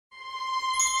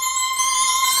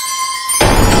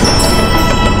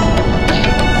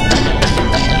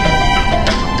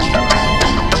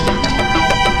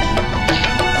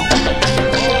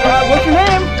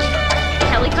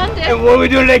What are we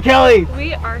doing today, Kelly?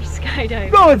 We are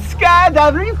skydiving. Going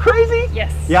skydiving, are you crazy?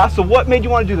 Yes. Yeah, so what made you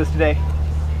want to do this today?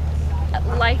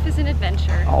 Life is an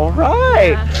adventure. All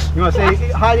right. Yeah. You want to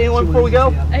say hi to anyone before we go?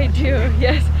 I do,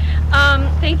 yes.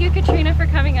 Thank you, Katrina, for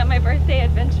coming on my birthday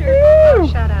adventure. Woo!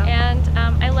 Shout out. And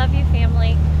I love you,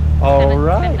 family. All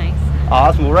right. It's been nice.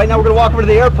 Awesome. Well, right now we're going to walk over to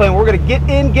the airplane. We're going to get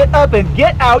in, get up, and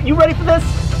get out. You ready for this?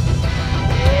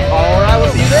 All right,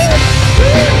 we'll see you then.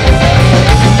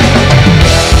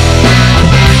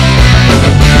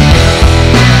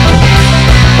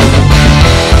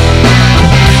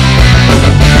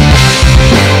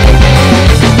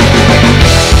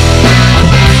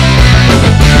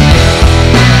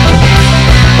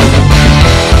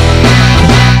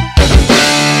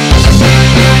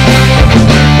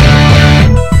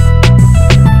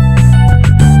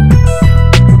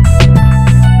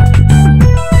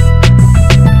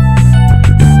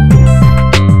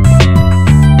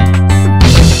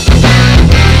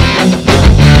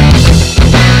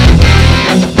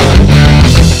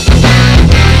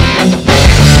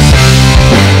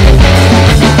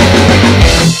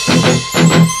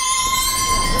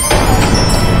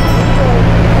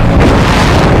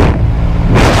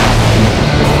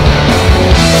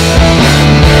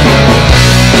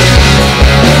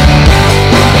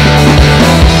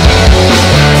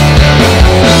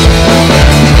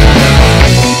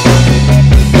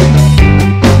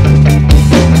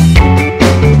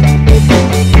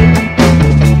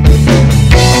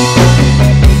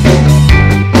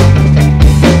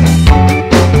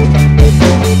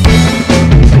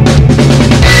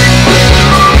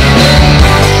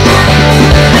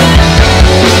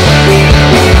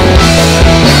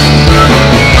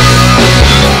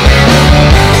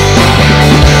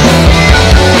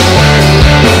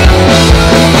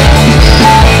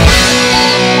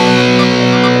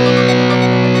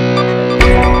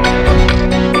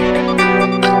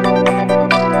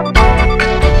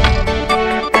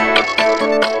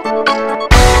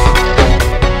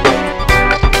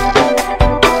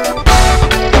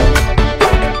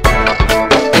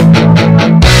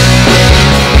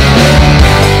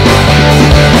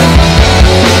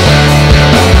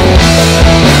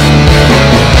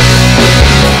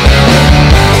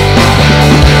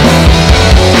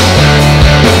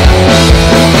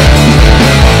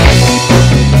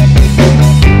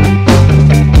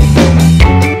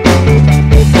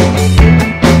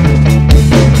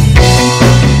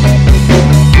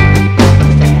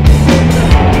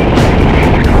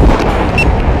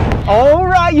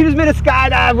 You just made a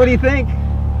skydive. What do you think?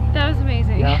 That was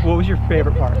amazing. Yeah. What was your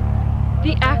favorite part?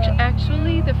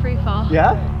 Actually, the free fall.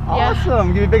 Yeah? Awesome.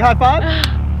 Yeah. Give me a big high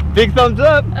five. Big thumbs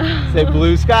up. Say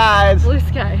blue skies. Blue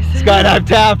skies. Skydive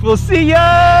Taft. We'll see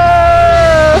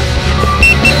ya.